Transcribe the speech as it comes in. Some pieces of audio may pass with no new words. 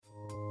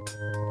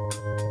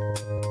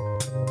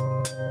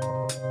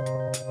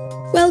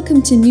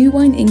Welcome to New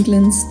Wine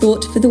England's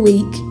Thought for the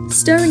Week,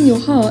 stirring your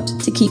heart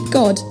to keep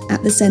God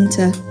at the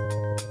centre.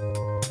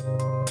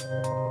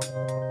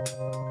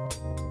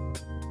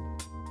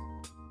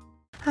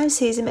 I'm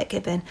Susan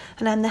McGibbon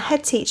and I'm the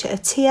head teacher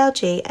of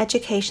TLG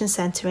Education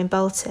Centre in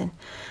Bolton.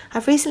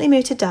 I've recently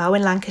moved to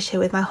Darwen,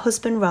 Lancashire with my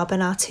husband Rob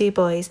and our 2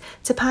 boys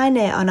to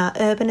pioneer on our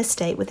urban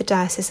estate with the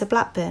Diocese of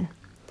Blackburn.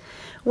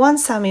 1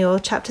 Samuel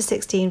chapter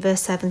 16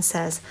 verse 7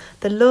 says,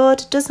 "The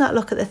Lord does not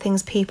look at the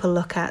things people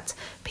look at.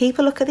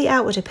 People look at the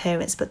outward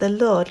appearance, but the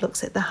Lord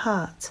looks at the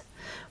heart."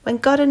 When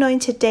God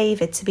anointed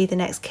David to be the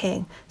next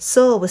king,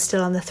 Saul was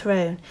still on the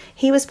throne.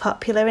 He was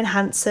popular and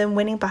handsome,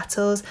 winning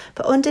battles,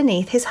 but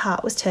underneath his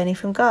heart was turning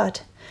from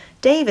God.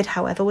 David,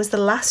 however, was the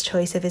last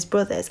choice of his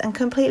brothers and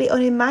completely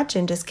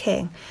unimagined as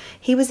king.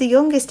 He was the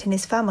youngest in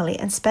his family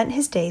and spent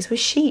his days with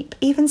sheep.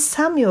 Even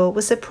Samuel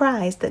was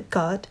surprised that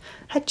God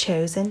had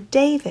chosen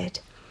David.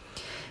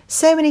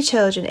 So many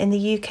children in the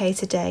UK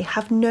today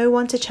have no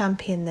one to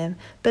champion them,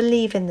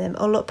 believe in them,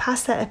 or look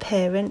past their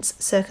appearance,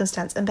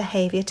 circumstance and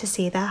behaviour to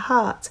see their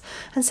heart,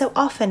 and so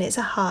often it's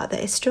a heart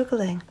that is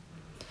struggling.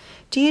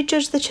 Do you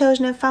judge the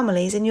children and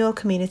families in your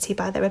community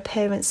by their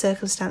appearance,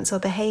 circumstance or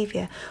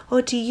behaviour,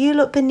 or do you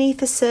look beneath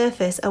the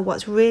surface at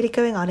what's really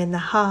going on in the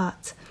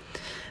heart?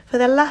 For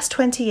the last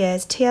 20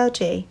 years,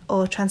 TLG,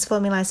 or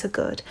Transforming Lives for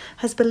Good,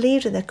 has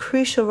believed in the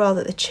crucial role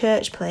that the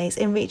church plays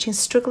in reaching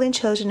struggling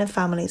children and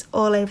families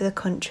all over the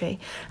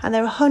country, and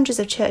there are hundreds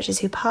of churches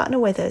who partner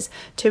with us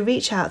to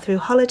reach out through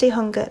holiday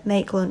hunger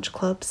make lunch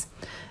clubs,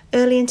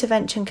 early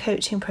intervention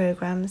coaching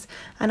programmes,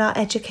 and our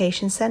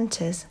education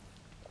centres.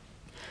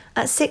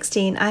 At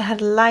 16, I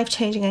had a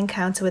life-changing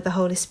encounter with the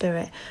Holy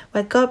Spirit,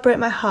 where God broke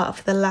my heart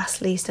for the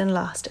last, least and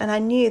lost, and I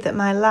knew that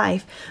my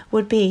life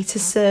would be to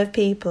serve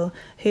people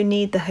who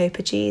need the hope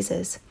of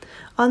Jesus.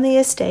 On the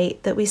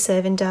estate that we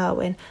serve in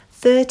Darwen,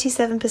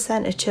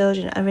 37% of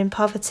children are in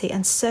poverty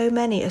and so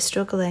many are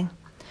struggling.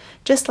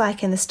 Just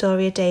like in the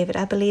story of David,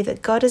 I believe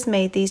that God has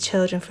made these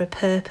children for a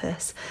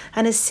purpose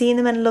and has seen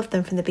them and loved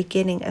them from the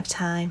beginning of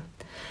time.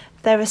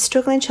 There are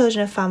struggling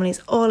children and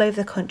families all over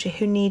the country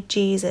who need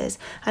Jesus,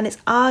 and it's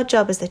our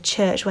job as the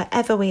church,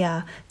 wherever we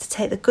are, to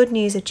take the good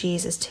news of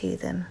Jesus to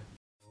them.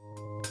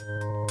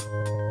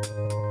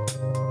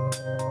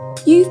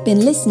 You've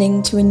been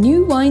listening to a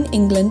New Wine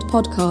England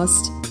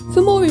podcast.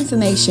 For more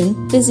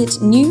information, visit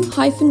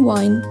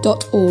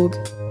new-wine.org.